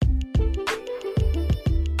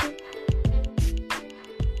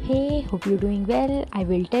Hi, hope you're doing well. I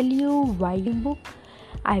will tell you why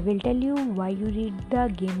you read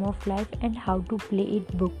The Game of Life and How to Play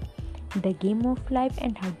It book. The Game of Life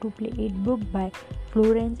and How to Play It book by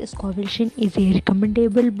Florence Scovel Shinn is a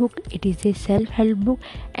recommendable book. It is a self-help book,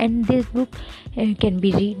 and this book can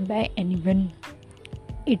be read by anyone.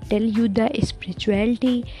 It tell you the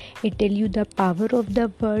spirituality, it tell you the power of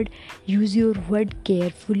the word. Use your word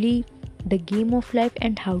carefully. The Game of Life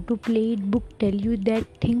and How to Play It book tell you that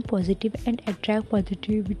think positive and attract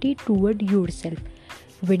positivity toward yourself.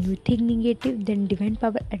 When you think negative, then divine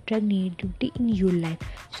power attract negativity in your life.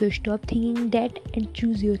 So stop thinking that and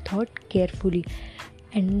choose your thought carefully.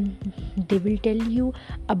 And they will tell you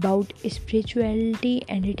about spirituality,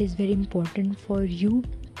 and it is very important for you.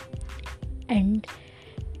 And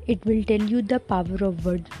it will tell you the power of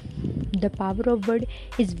word. The power of word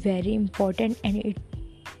is very important, and it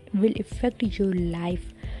will affect your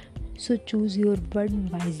life. So choose your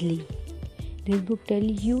word wisely. This book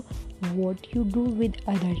tells you what you do with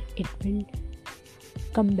others, it will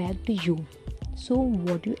come back to you. So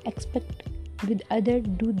what you expect with others,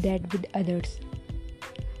 do that with others.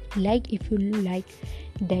 Like if you like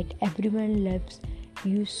that everyone loves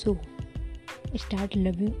you, so start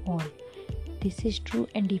loving all. This is true,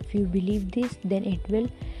 and if you believe this, then it will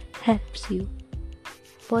help you.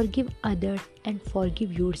 Forgive others and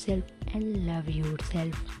forgive yourself and love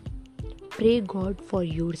yourself. Pray God for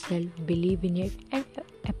yourself, believe in it and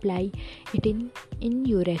apply it in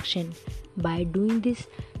your action. By doing this,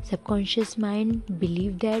 subconscious mind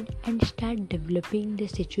believe that and start developing the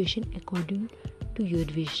situation according to your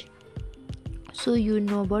wish. So you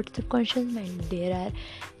know about subconscious mind. There are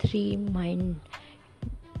three mind: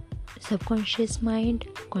 subconscious mind,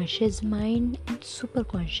 conscious mind and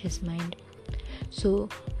superconscious mind. So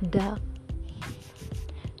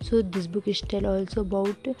this book is tell also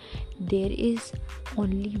about there is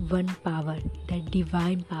only one power, the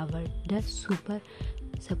divine power, the super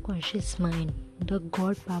subconscious mind, the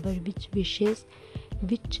God power which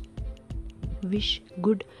wish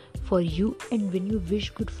good for you. And when you wish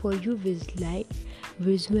good for you,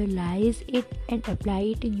 visualize it and apply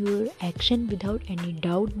it in your action without any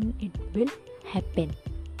doubt, it will happen.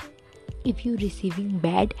 If you receiving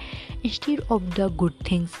bad instead of the good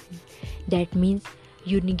things, that means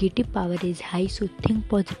your negative power is high. So think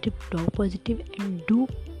positive, talk positive and do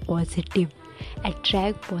positive.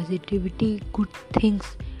 Attract positivity, good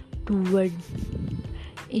things toward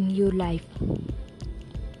in your life.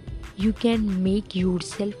 You can make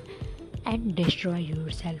yourself and destroy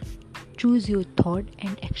yourself. Choose your thought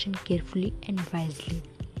and action carefully and wisely.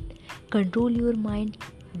 Control your mind,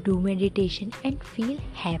 do meditation and feel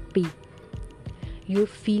happy. Your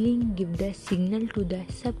feeling give the signal to the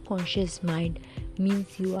subconscious mind,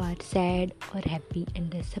 means you are sad or happy, and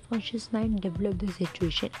the subconscious mind develop the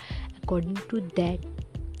situation according to that.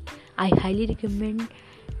 I highly recommend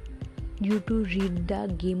you to read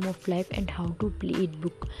The Game of Life and How to Play It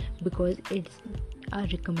book, because it's a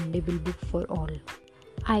recommendable book for all.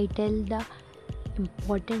 I tell the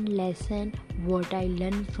important lesson what I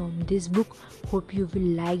learned from this book. Hope you will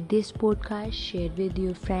like this podcast. Share with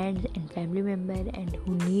your friends and family members and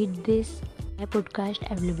who need this. My podcast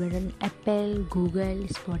available on Apple, Google,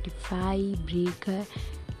 Spotify, Breaker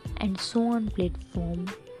and so on platform.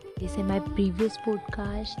 This is my previous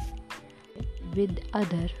podcast with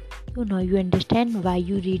other. So now you understand why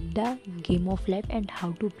you read The Game of Life and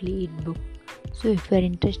How to Play It book. So if you are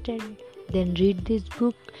interested, then read this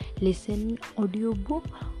book, listen audio book,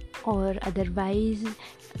 or otherwise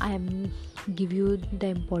I am give you the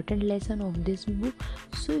important lesson of this book,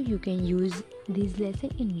 so you can use this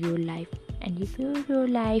lesson in your life. And if your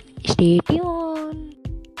life, stay tuned.